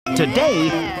Today,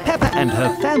 Peppa and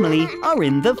her family are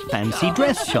in the fancy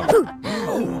dress shop.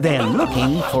 They're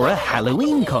looking for a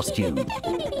Halloween costume.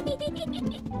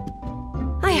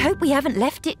 I hope we haven't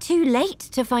left it too late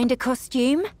to find a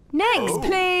costume. Next,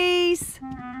 please.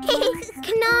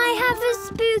 Can I have a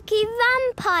spooky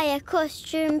vampire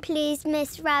costume, please,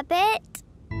 Miss Rabbit?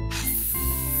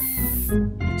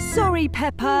 Sorry,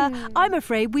 Peppa. I'm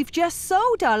afraid we've just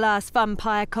sold our last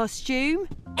vampire costume.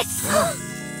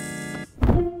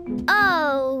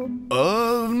 Oh.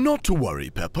 Not to worry,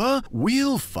 Peppa.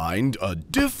 We'll find a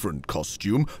different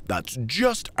costume that's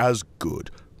just as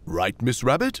good. Right, Miss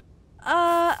Rabbit?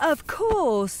 Of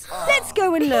course. Let's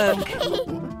go and look.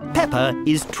 Peppa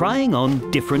is trying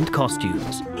on different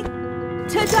costumes.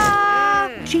 Ta-da!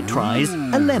 She tries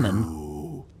a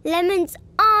lemon. Lemons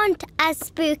aren't as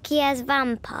spooky as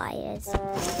vampires.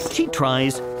 She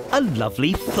tries a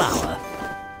lovely flower.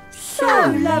 So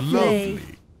lovely.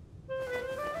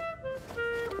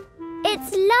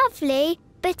 It's lovely,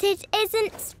 but it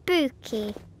isn't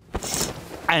spooky.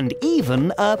 And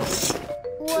even a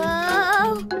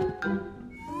Whoa!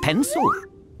 pencil.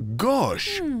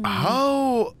 Gosh,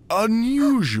 how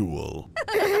unusual.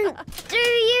 Do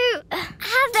you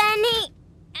have any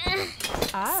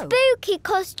spooky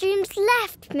costumes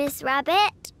left, Miss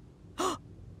Rabbit?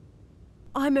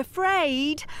 I'm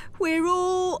afraid we're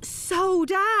all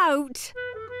sold out.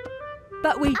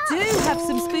 But we do have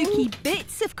some spooky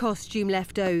bits of costume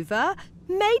left over.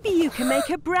 Maybe you can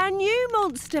make a brand new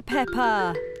monster,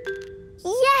 Peppa.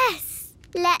 Yes!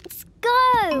 Let's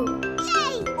go!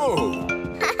 Yay! Oh,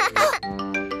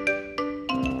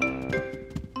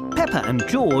 Peppa and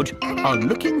George are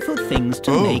looking for things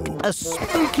to make a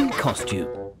spooky costume.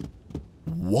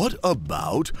 what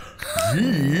about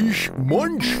this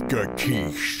monster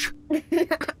quiche?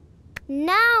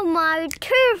 Now my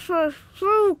tooth is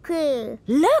spooky.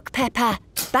 Look, Peppa,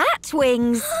 bat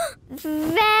wings.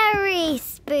 Very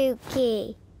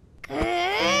spooky.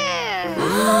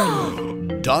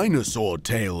 Dinosaur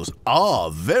tails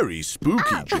are very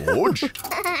spooky, George.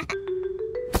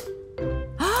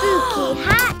 Spooky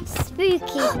hat,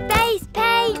 spooky face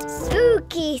paint,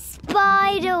 spooky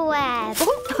spider web.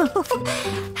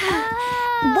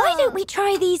 Why don't we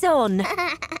try these on?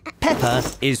 Peppa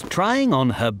is trying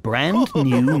on her brand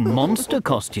new monster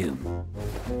costume.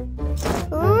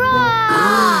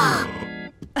 Roar!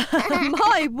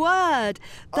 My word,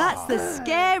 that's the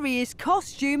scariest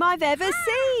costume I've ever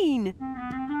seen.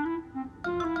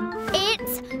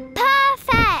 It's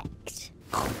perfect.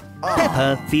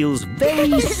 Peppa feels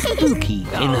very spooky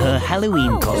in her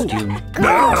Halloween costume.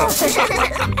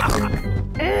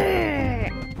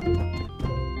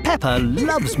 Peppa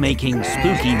loves making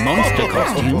spooky monster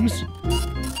costumes.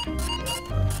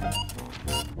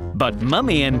 But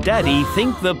Mummy and Daddy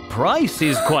think the price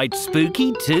is quite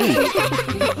spooky too.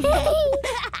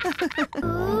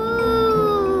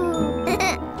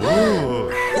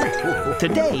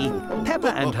 Today,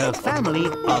 Peppa and her family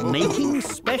are making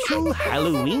special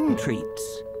Halloween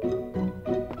treats.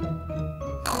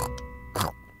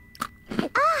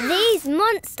 These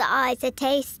monster eyes are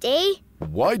tasty.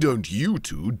 Why don't you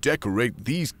two decorate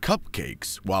these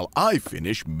cupcakes while I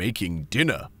finish making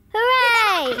dinner?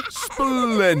 Hooray!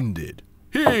 Splendid!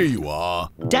 Here you are.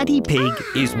 Daddy Pig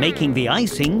is making the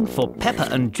icing for Peppa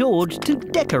and George to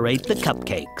decorate the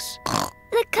cupcakes.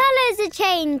 The colours are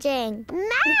changing.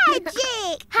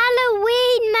 Magic!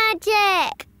 Halloween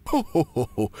magic!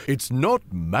 It's not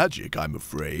magic, I'm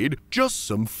afraid. Just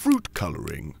some fruit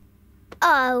colouring.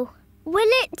 Oh, will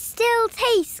it still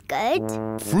taste good?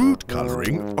 Fruit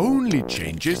colouring only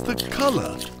changes the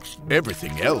colour.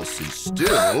 Everything else is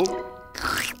still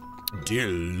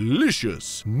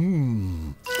delicious.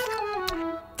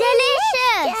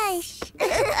 Delicious!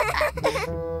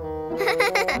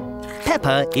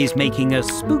 Peppa is making a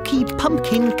spooky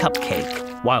pumpkin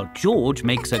cupcake, while George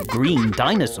makes a green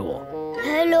dinosaur.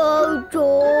 Hello,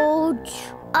 George.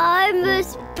 I'm a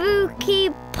spooky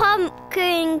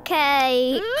pumpkin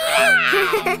cake.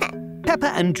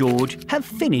 Peppa and George have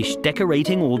finished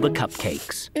decorating all the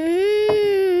cupcakes.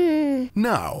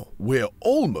 Now, we're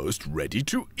almost ready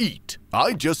to eat.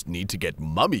 I just need to get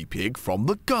Mummy Pig from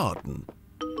the garden.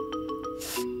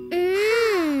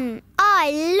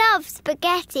 I love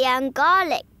spaghetti and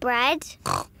garlic bread.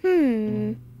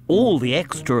 All the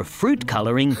extra fruit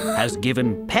colouring has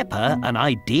given Peppa an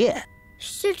idea.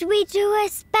 Should we do a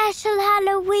special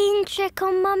Halloween trick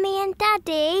on Mummy and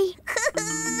Daddy?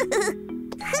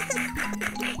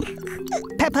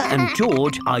 Peppa and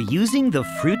George are using the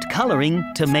fruit colouring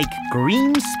to make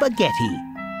green spaghetti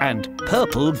and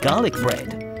purple garlic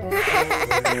bread.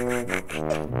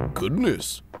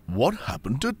 Goodness, what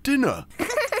happened to dinner?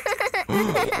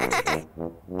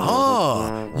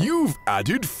 Ah, you've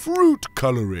added fruit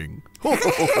colouring.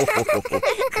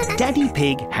 Daddy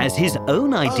Pig has his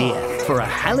own idea for a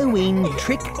Halloween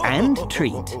trick and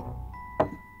treat.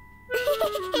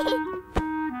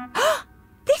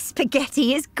 This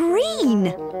spaghetti is green.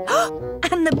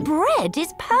 And the bread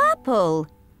is purple.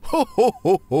 Ho, ho,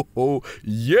 ho, ho, ho.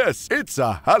 Yes, it's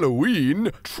a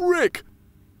Halloween trick.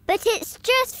 But it's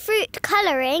just fruit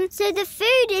colouring, so the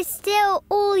food is still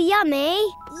all yummy.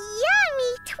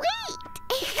 Yummy tweet!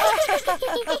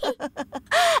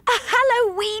 A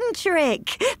Halloween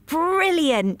trick.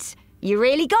 Brilliant. You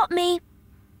really got me.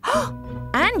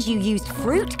 And you used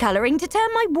fruit colouring to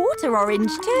turn my water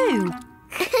orange too.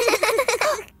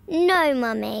 No,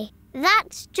 Mummy.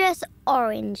 That's just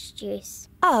orange juice.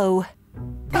 Oh.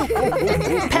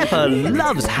 Peppa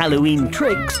loves Halloween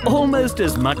tricks almost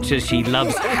as much as she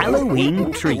loves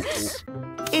Halloween treats.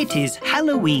 It is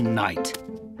Halloween night,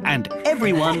 and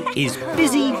everyone is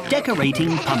busy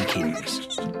decorating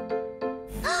pumpkins.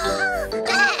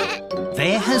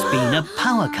 There has been a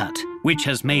power cut, which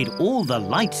has made all the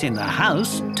lights in the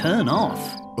house turn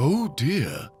off. Oh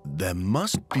dear, there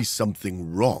must be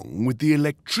something wrong with the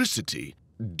electricity.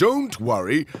 Don't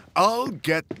worry, I'll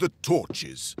get the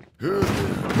torches.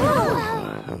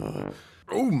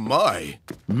 Oh my!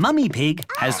 Mummy Pig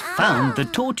has found the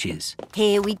torches.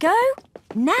 Here we go.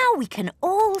 Now we can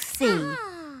all see.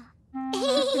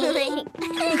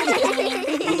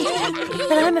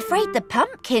 But I'm afraid the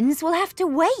pumpkins will have to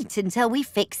wait until we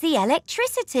fix the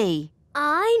electricity.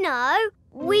 I know.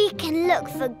 We can look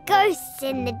for ghosts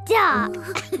in the dark.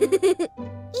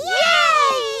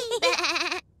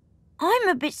 Yay! I'm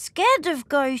a bit scared of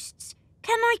ghosts.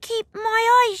 Can I keep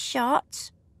my eyes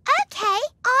shut? OK,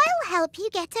 I'll help you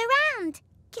get around.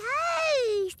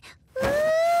 Ghost!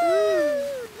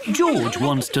 George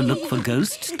wants to look for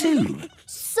ghosts too.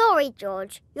 Sorry,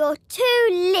 George. You're too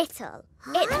little.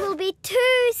 It will be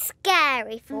too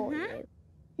scary for you.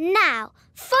 Now,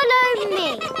 follow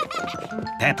me.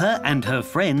 Peppa and her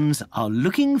friends are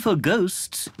looking for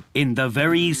ghosts in the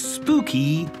very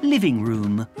spooky living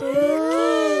room.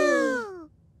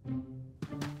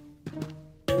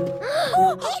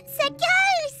 It's a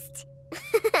ghost!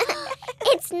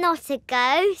 It's not a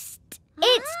ghost.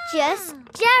 It's just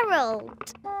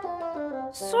Gerald.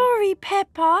 Sorry,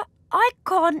 Peppa. I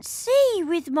can't see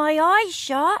with my eyes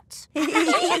shut.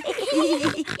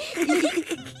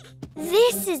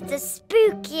 This is the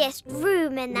spookiest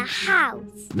room in the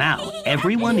house. Now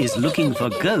everyone is looking for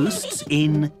ghosts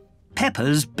in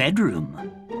Peppa's bedroom.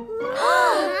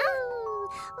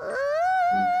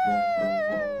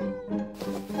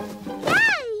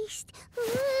 Ghost!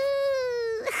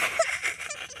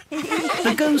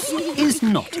 The ghost is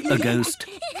not a ghost.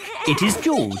 It is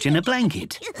George in a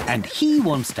blanket, and he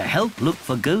wants to help look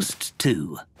for ghosts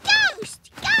too.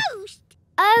 Ghost! Ghost!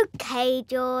 OK,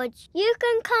 George, you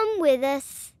can come with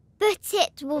us. But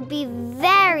it will be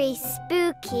very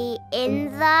spooky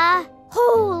in the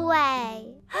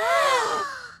hallway.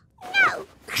 No!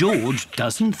 George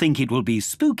doesn't think it will be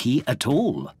spooky at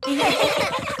all.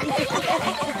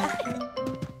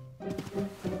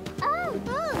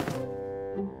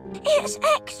 It's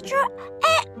extra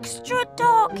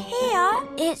dark here.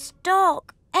 It's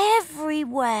dark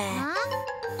everywhere.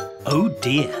 Oh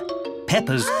dear,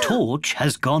 Peppa's torch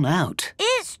has gone out.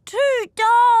 It's too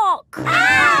dark.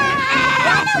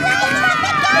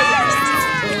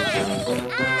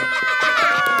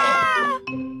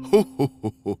 Ho, ho,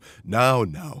 ho, ho. Now,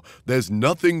 there's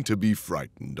nothing to be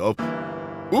frightened of.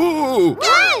 Ooh!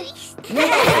 Ghost!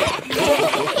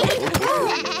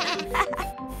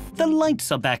 The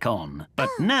lights are back on, but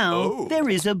now there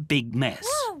is a big mess.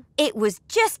 It was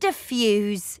just a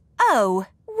fuse. Oh,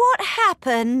 what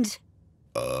happened?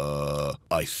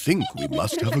 I think we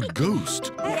must have a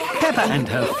ghost. Peppa and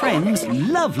her friends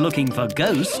love looking for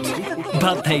ghosts,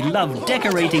 but they love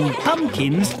decorating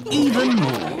pumpkins even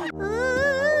more.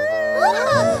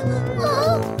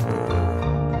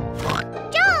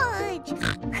 George!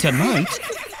 Tonight,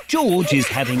 George is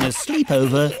having a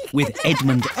sleepover with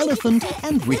Edmund Elephant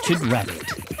and Richard Rabbit.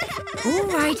 All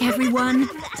right, everyone.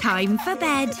 Time for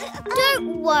bed.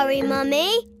 Don't worry,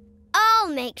 Mummy. I'll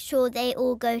make sure they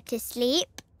all go to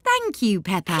sleep. Thank you,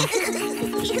 Peppa.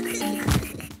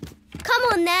 Come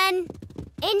on, then.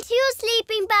 Into your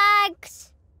sleeping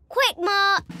bags. Quick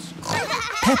march.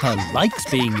 Peppa likes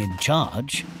being in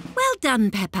charge. Well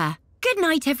done, Peppa. Good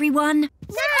night, everyone.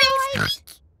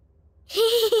 Night.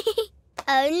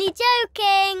 Only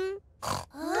joking.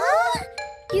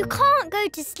 You can't go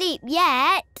to sleep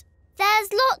yet.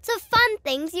 There's lots of fun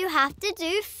things you have to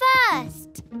do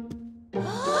first.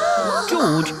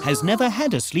 George has never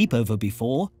had a sleepover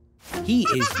before. He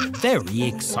is very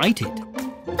excited.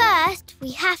 First,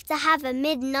 we have to have a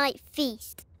midnight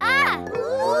feast.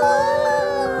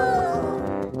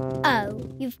 Oh,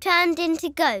 you've turned into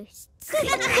ghosts.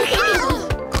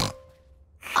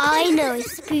 I know a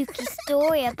spooky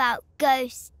story about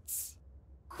ghosts.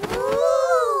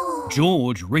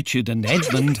 George, Richard and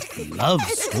Edmund love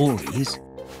stories.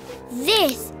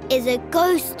 This is a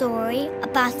ghost story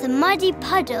about a muddy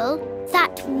puddle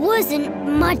that wasn't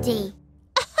muddy.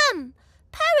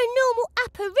 Paranormal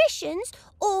apparitions,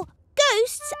 or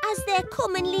ghosts as they're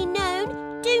commonly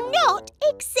known, do not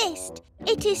exist.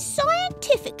 It is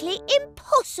scientifically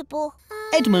impossible.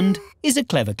 Edmund is a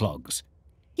clever clogs.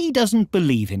 He doesn't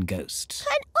believe in ghosts.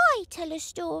 Can I tell a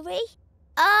story?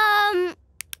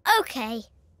 Okay.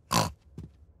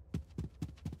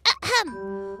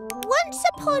 Once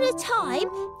upon a time,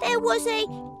 there was a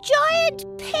giant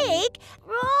pig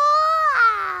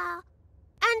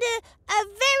and a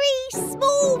very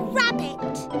small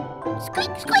rabbit.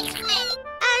 Squeak, squeak, squeak.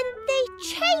 And they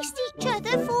chased each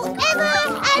other forever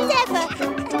and ever.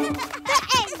 The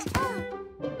end.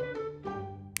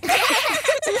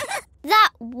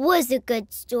 That was a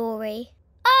good story.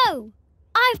 Oh,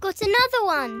 I've got another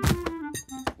one.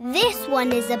 This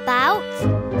one is about...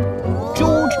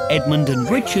 George, Edmund and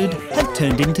Richard have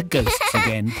turned into ghosts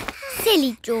again.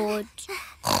 Silly George.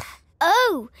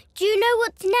 Oh, do you know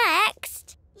what's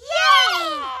next?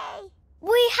 Yay!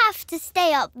 We have to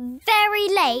stay up very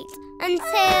late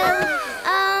until,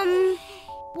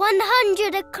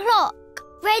 100 o'clock.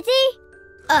 Ready?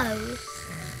 Oh.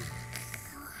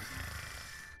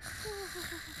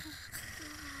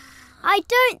 I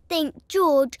don't think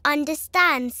George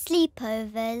understands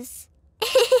sleepovers.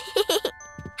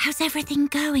 How's everything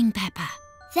going, Peppa?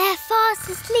 They're fast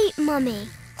asleep, Mummy.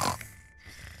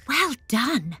 Well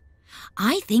done.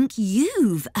 I think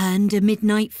you've earned a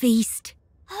midnight feast.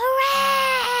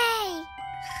 Hooray!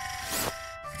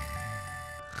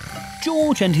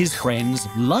 George and his friends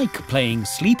like playing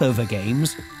sleepover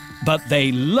games, but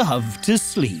they love to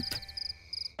sleep.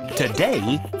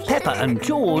 Today, Peppa and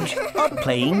George are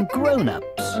playing grown-ups.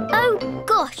 Oh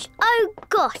gosh.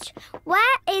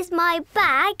 Where is my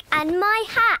bag and my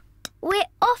hat? We're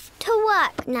off to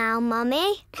work now,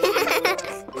 Mummy.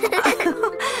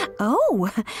 Oh,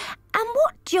 and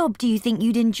what job do you think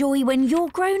you'd enjoy when you're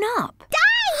grown up?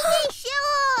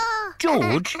 Dinosaur!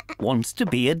 George wants to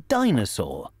be a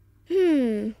dinosaur.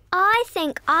 I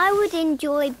think I would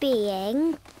enjoy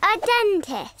being a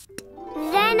dentist.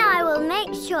 Then I will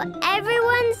make sure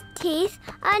everyone's teeth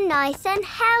are nice and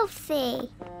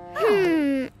healthy.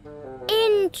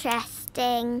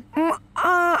 Interesting.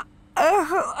 All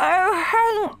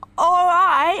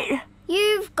right.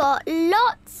 You've got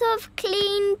lots of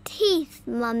clean teeth,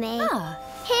 Mummy.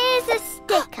 Here's a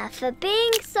sticker for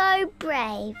being so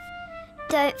brave.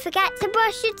 Don't forget to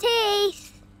brush your teeth.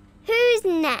 Who's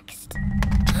next?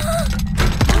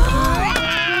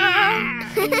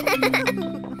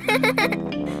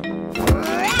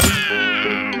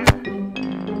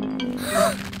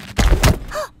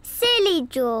 Silly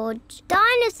George.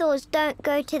 Dinosaurs don't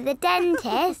go to the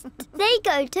dentist. They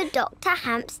go to Dr.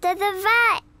 Hamster the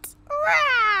vet.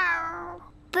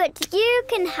 But you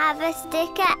can have a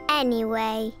sticker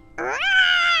anyway.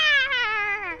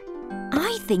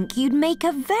 I think you'd make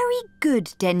a very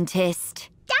good dentist.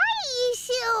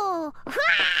 Dinosaur!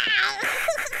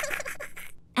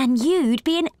 And you'd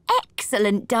be an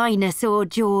excellent dinosaur,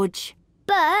 George.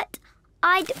 But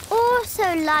I'd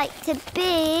also like to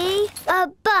be a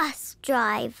bus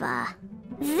driver.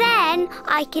 Then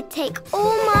I could take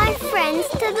all my friends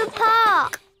to the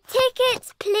park.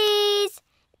 Tickets, please.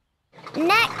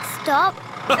 Next stop,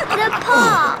 the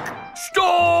park.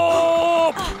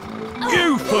 Stop!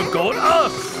 You forgot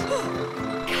us!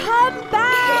 Come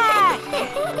back!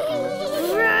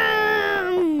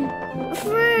 Vroom!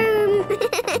 Vroom!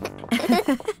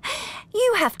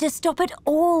 You have to stop at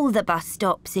all the bus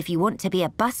stops if you want to be a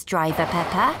bus driver,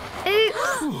 Peppa.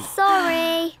 Oops,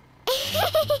 sorry.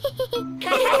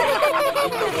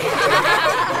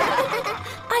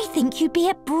 I think you'd be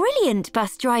a brilliant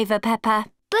bus driver, Peppa.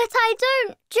 But I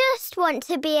don't just want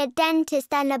to be a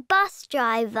dentist and a bus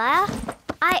driver.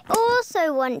 I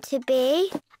also want to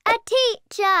be a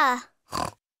teacher.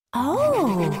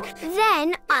 Oh.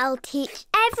 Then I'll teach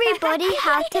everybody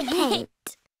how to paint.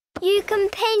 You can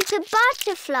paint a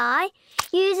butterfly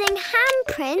using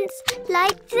handprints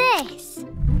like this.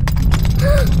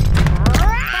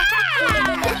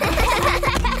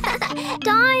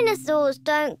 Dinosaurs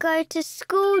don't go to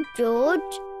school,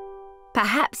 George.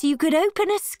 Perhaps you could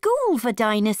open a school for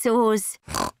dinosaurs.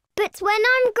 But But when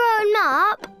I'm grown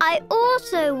up, I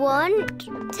also want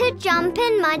to jump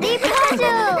in muddy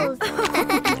puddles.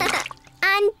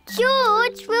 And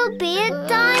George will be a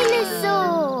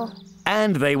dinosaur.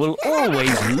 And they will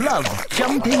always love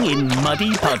jumping in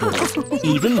muddy puddles,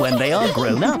 even when they are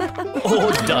grown up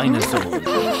or dinosaurs.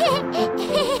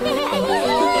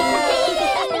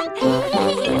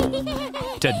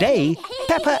 Today,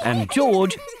 Peppa and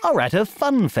George are at a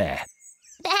fun fair.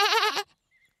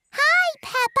 Hi,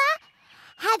 Peppa.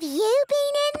 Have you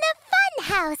been in the fun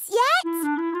house yet?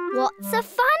 What's a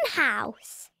fun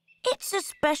house? It's a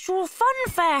special fun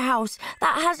fair house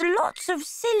that has lots of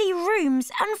silly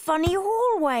rooms and funny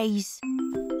hallways. Can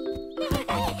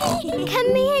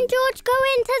me and George go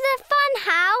into the fun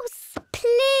house?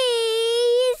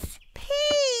 Please?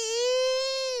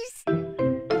 Please.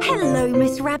 Hello,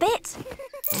 Miss Rabbit.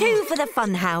 2 for the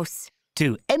fun house.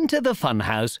 To enter the fun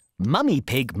house, Mummy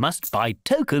Pig must buy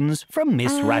tokens from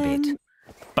Miss Rabbit.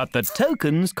 But the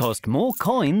tokens cost more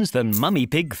coins than Mummy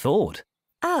Pig thought.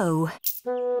 Oh.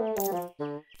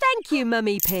 Thank you,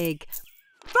 Mummy Pig.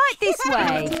 Right this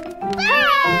way.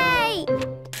 Hooray!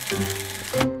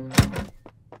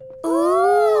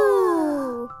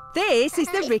 Ooh! This is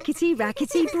the Rickety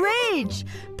Rackety Bridge.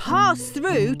 Pass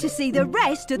through to see the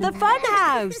rest of the fun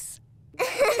house.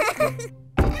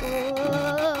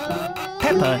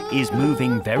 Peppa is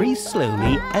moving very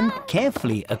slowly and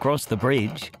carefully across the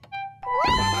bridge.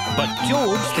 But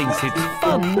George thinks it's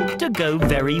fun to go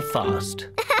very fast.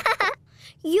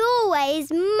 Your way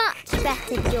is much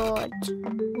better, George.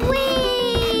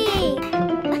 Whee!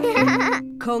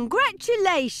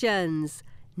 Congratulations!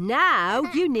 Now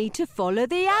you need to follow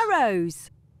the arrows.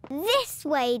 This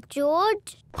way,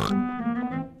 George.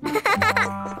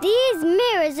 These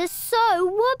mirrors are so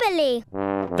wobbly.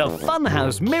 The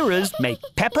funhouse mirrors make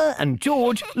Peppa and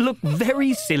George look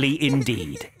very silly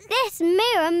indeed. This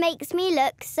mirror makes me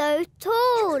look so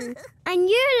tall. And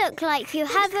you look like you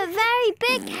have a very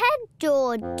big head,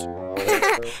 George.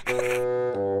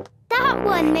 That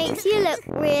one makes you look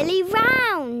really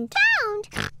round.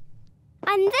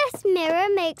 And this mirror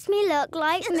makes me look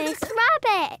like Miss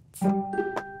Rabbit.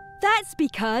 That's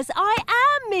because I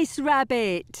am Miss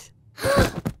Rabbit.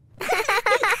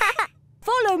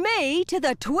 Follow me to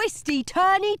the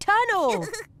twisty-turny tunnel.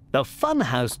 The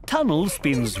funhouse tunnel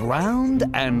spins round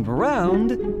and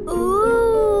round.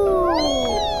 Ooh!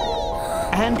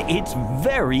 And it's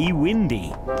very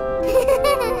windy.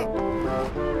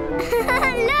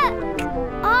 Look!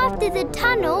 After the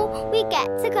tunnel, we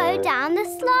get to go down the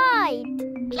slide.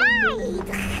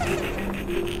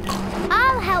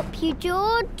 I'll help you,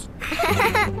 George.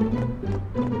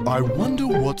 I wonder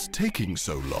what's taking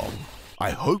so long.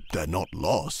 I hope they're not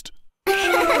lost.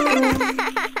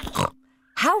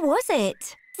 How was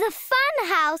it? The fun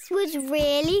house was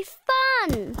really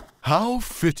fun. How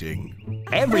fitting.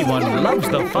 Everyone loves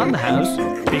the funhouse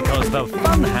because the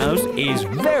funhouse is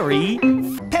very...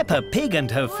 Peppa Pig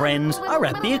and her friends are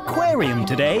at the aquarium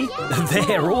today.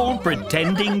 They're all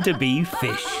pretending to be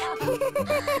fish.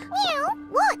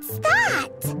 What's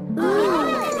that?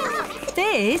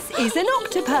 This is an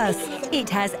octopus. It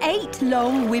has 8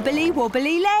 long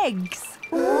wibbly-wobbly legs.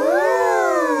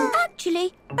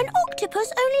 Actually, an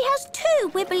octopus only has 2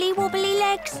 wibbly-wobbly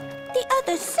legs. The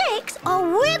other 6 are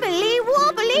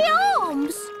wibbly-wobbly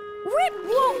arms.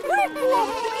 Rip-wop, rip-wop.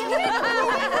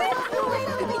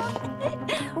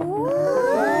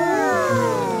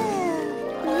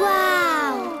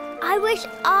 Wow! I wish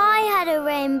I had a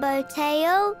rainbow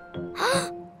tail.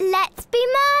 Let's be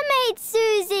mermaids,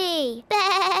 Susie.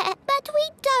 But we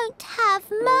don't have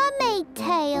mermaid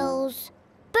tails.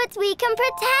 But we can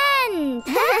pretend.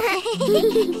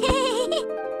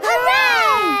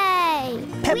 Hooray!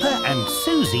 Peppa and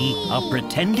Susie are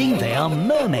pretending they are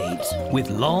mermaids with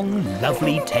long,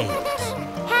 lovely tails.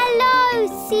 Hello,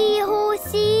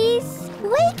 seahorses.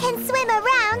 We can swim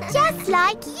around just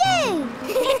like you.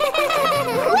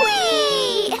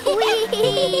 Whee!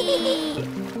 Whee!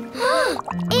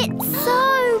 It's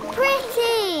so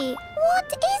pretty.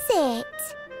 What is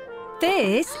it?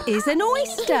 This is an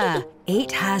oyster.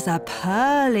 It has a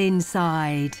pearl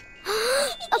inside.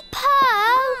 A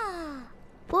pearl?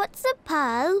 What's a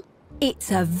pearl? It's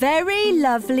a very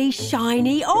lovely,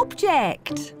 shiny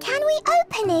object. Can we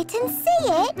open it and see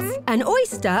it? An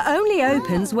oyster only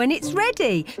opens when it's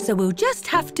ready, so we'll just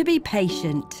have to be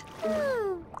patient.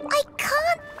 I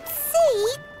can't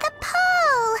see the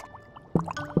pearl.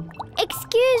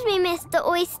 Excuse me, Mr.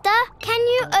 Oyster. Can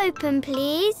you open,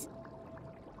 please?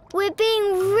 We're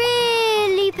being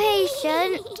really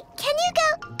patient. Can you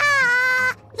go,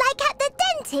 like at the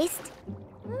dentist?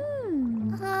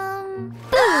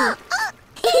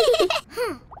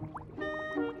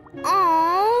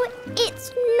 Oh,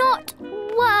 it's not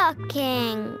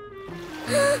working.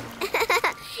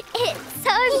 It's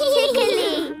so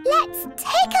tickly. Let's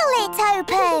tickle it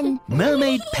open.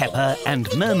 Mermaid Peppa and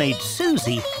Mermaid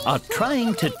Susie are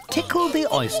trying to tickle the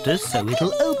oyster so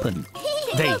it'll open.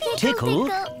 They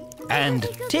tickle and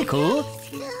tickle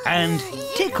and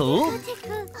tickle,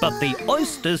 but the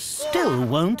oyster still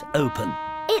won't open.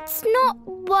 It's not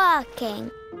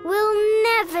working. We'll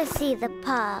never see the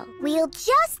pearl. We'll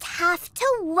just have to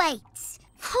wait.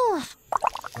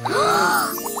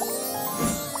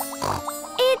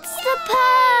 It's the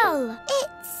pearl.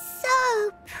 It's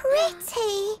so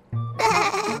pretty.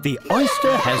 The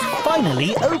oyster has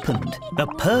finally opened. The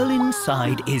pearl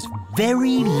inside is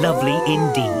very lovely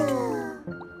indeed.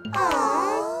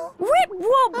 Rip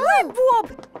wob,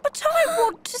 but I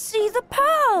want to see the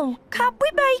pearl. Can we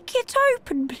make it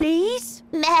open, please?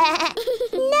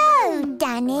 No,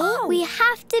 Danny. We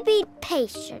have to be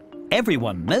patient.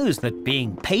 Everyone knows that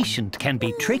being patient can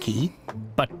be tricky,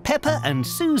 but Peppa and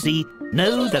Susie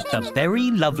know that the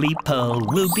very lovely pearl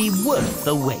will be worth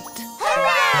the wait.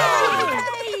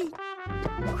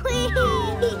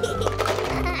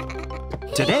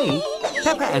 Today,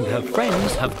 Peppa and her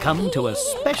friends have come to a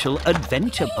special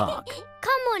adventure park.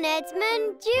 Come on,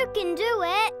 Edmund. You can do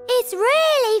it. It's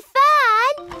really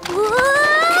fun.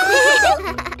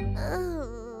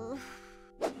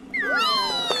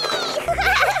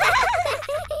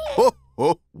 Ho,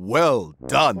 ho, well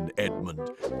done, Edmund.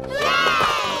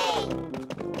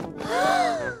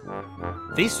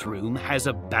 This room has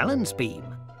a balance beam.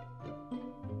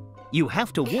 You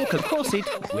have to walk across it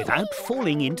without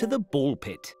falling into the ball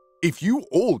pit. If you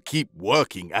all keep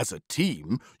working as a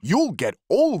team, you'll get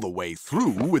all the way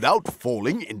through without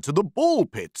falling into the ball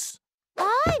pits.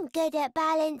 I'm good at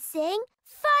balancing.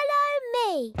 Follow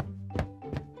me.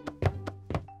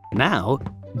 Now,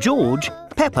 George,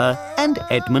 Peppa and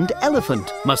Edmund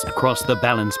Elephant must cross the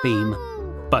balance beam.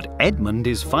 But Edmund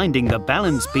is finding the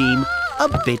balance beam a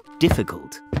bit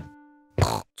difficult.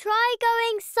 Try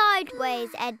going sideways,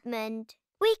 Edmund.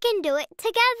 We can do it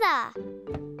together.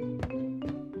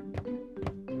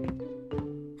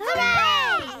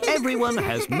 Hooray! Everyone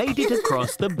has made it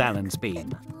across the balance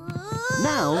beam.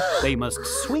 Now they must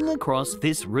swing across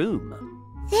this room.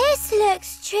 This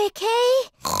looks tricky.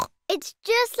 It's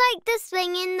just like the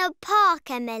swing in the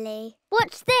park, Emily.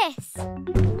 Watch this.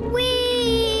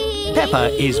 Whee!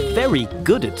 Peppa is very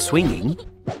good at swinging.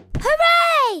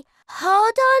 Hooray!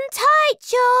 Hold on tight,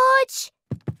 George.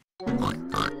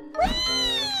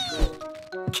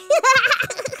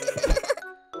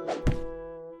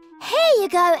 Here you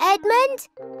go, Edmund.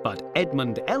 But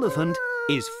Edmund Elephant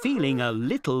is feeling a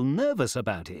little nervous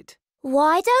about it.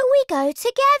 Why don't we go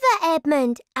together,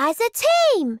 Edmund, as a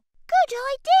team? Good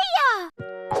idea.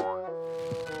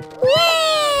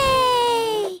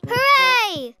 Whee!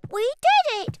 Hooray! We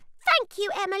did it. Thank you,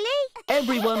 Emily.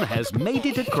 Everyone has made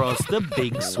it across the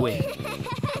big swing.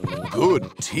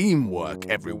 Good teamwork,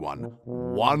 everyone.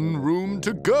 One room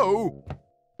to go.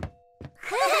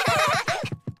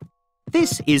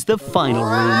 This is the final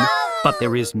room, but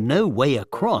there is no way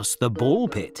across the ball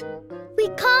pit. We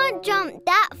can't jump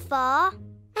that far.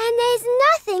 And there's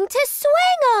nothing to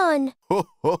swing on. Ho,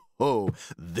 ho, ho.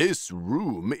 This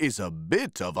room is a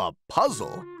bit of a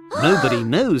puzzle. Nobody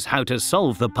knows how to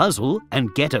solve the puzzle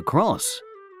and get across.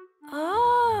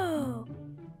 Oh.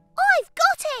 I've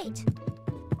got it.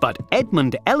 But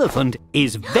Edmund Elephant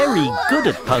is very good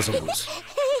at puzzles.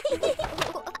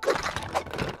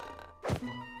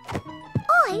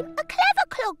 I'm a clever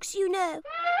clogs, you know.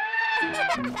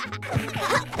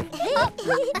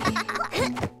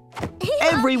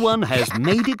 Everyone has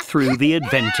made it through the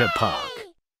adventure park.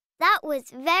 That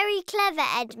was very clever,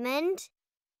 Edmund.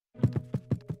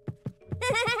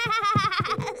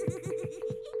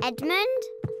 Edmund?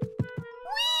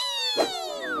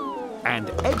 And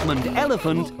Edmund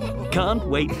Elephant can't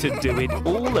wait to do it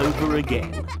all over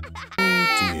again.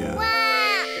 Dear.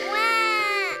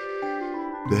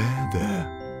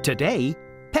 There. Today,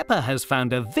 Peppa has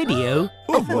found a video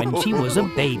of when she was a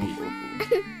baby.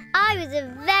 I was a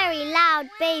very loud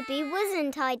baby,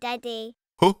 wasn't I, Daddy?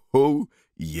 Ho, ho.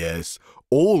 Yes,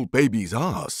 all babies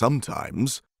are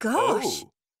sometimes. Gosh,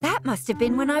 that must have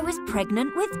been when I was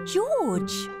pregnant with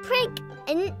George.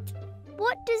 Pregnant?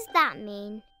 What does that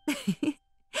mean?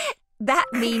 That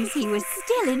means he was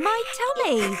still in my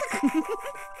tummy.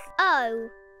 Oh,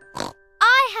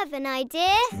 I have an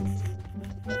idea.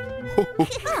 Ho,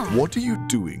 ho. What are you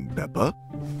doing, Peppa?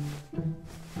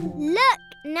 Look,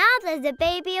 now there's a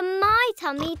baby in my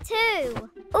tummy too.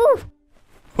 Ooh,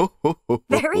 Ho, ho, ho, ho,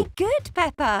 Very ho. good,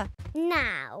 Peppa.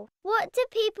 Now, what do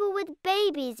people with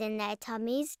babies in their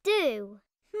tummies do?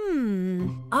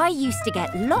 I used to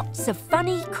get lots of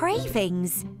funny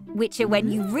cravings, which are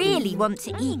when you really want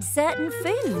to eat certain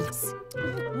foods.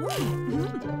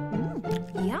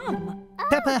 Yum.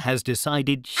 Peppa has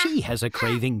decided she has a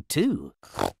craving too.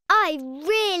 I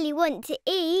really want to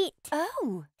eat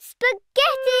Oh.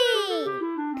 spaghetti!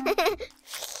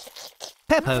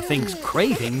 Peppa thinks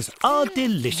cravings are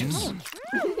delicious.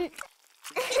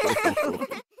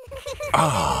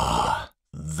 Ah,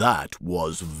 that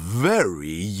was very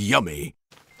yummy.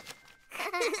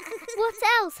 What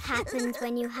else happens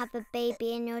when you have a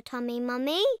baby in your tummy,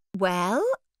 Mummy? Well,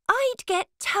 I'd get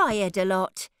tired a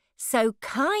lot, so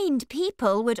kind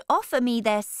people would offer me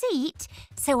their seat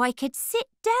so I could sit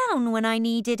down when I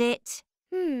needed it.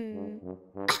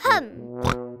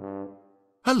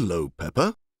 Hello,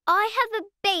 Peppa. I have a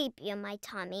baby in my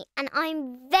tummy and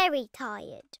I'm very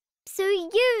tired. So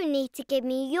you need to give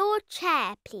me your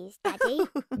chair, please, Daddy.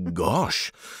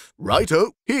 Gosh.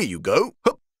 Righto, here you go.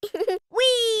 Hup.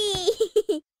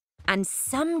 Whee! And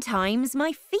sometimes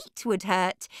my feet would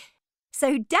hurt,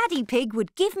 so Daddy Pig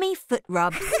would give me foot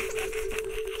rubs.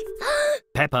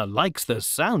 Peppa likes the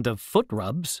sound of foot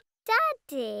rubs.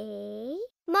 Daddy,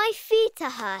 my feet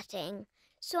are hurting,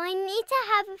 so I need to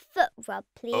have a foot rub,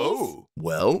 please. Oh,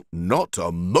 well, not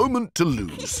a moment to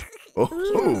lose. Oh, a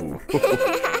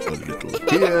little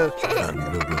here and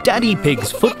a little... Daddy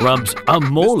Pig's foot rubs are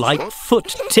more like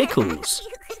foot tickles.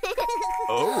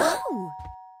 Oh.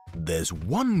 There's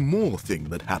one more thing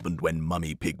that happened when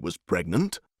Mummy Pig was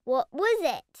pregnant. What was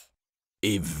it?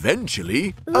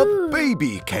 Eventually, a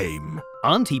baby came.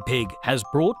 Auntie Pig has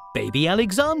brought baby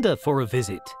Alexander for a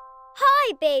visit.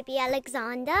 Hi, baby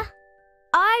Alexander.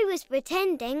 I was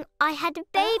pretending I had a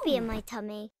baby in my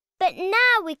tummy. But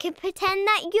now we can pretend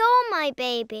that you're my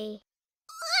baby.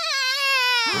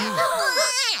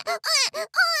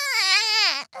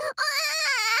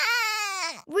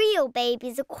 Real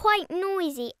babies are quite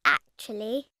noisy,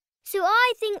 actually. So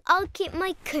I think I'll keep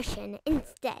my cushion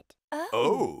instead.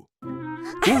 Oh.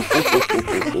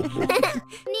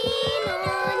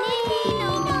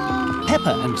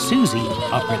 Peppa and Susie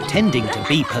are pretending to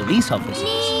be police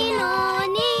officers.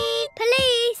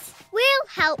 Police, we'll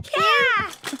help you.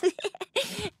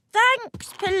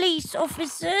 Thanks, police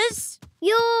officers.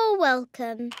 You're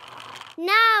welcome.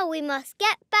 Now we must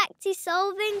get back to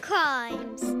solving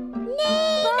crimes.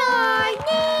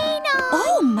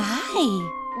 Oh,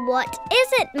 my. What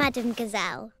is it, Madame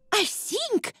Gazelle? I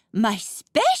think my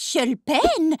special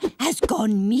pen has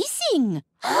gone missing.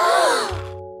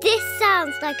 This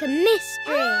sounds like a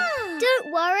mystery.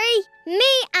 Don't worry.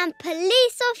 Me and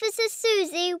Police Officer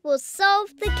Susie will solve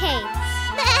the case.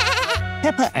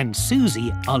 Peppa and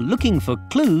Susie are looking for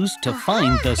clues to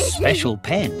find the special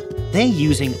pen. They're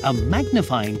using a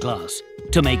magnifying glass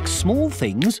to make small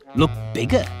things look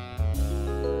bigger.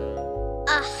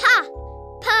 Aha!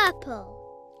 Purple.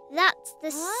 That's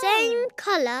the same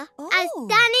colour as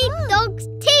Danny Dog's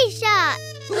T-shirt.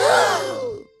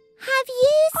 Have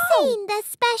you seen the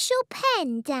special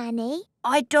pen, Danny?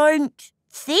 I don't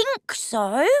think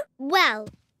so. Well,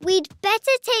 we'd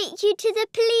better take you to the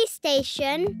police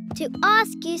station to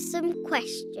ask you some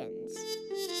questions.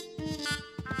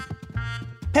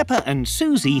 Peppa and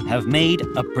Susie have made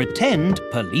a pretend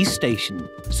police station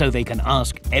so they can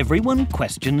ask everyone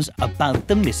questions about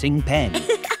the missing pen.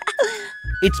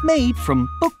 It's made from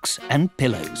books and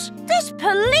pillows. This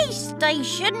police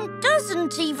station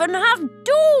doesn't even have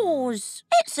doors.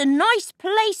 It's a nice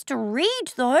place to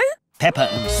read, though.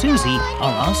 Peppa and Susie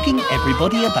are asking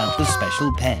everybody about the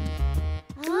special pen.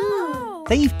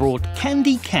 They've brought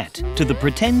Candy Cat to the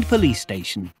pretend police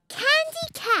station. Candy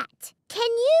Cat, can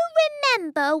you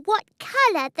remember what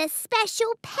colour the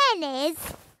special pen is?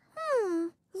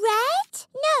 Red?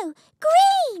 No,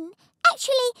 green.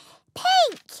 Actually,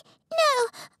 pink. No,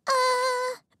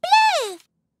 blue.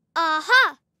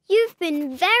 Aha! You've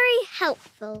been very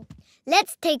helpful.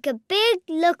 Let's take a big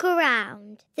look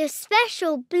around. The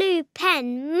special blue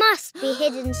pen must be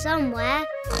hidden somewhere.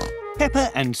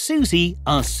 Peppa and Susie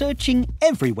are searching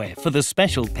everywhere for the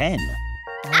special pen.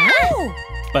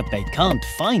 But they can't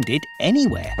find it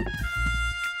anywhere.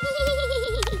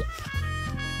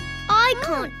 I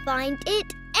can't find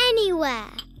it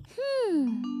anywhere.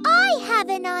 I have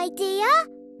an idea.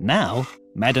 Now,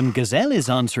 Madame Gazelle is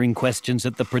answering questions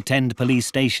at the pretend police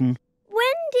station.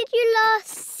 When did you last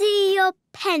see your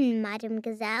pen, Madame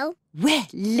Gazelle? Well,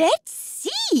 let's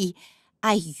see.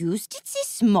 I used it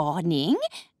this morning.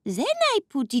 Then I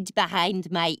put it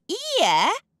behind my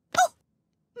ear. Oh,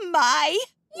 my!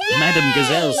 Madame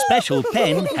Gazelle's special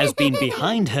pen has been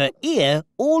behind her ear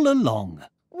all along.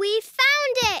 We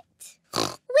found it!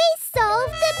 We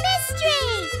solved the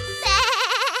mystery!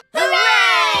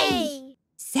 Hooray!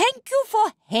 Thank you for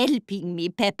helping me,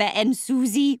 Peppa and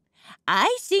Susie.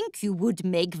 I think you would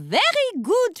make very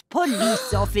good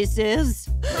police officers.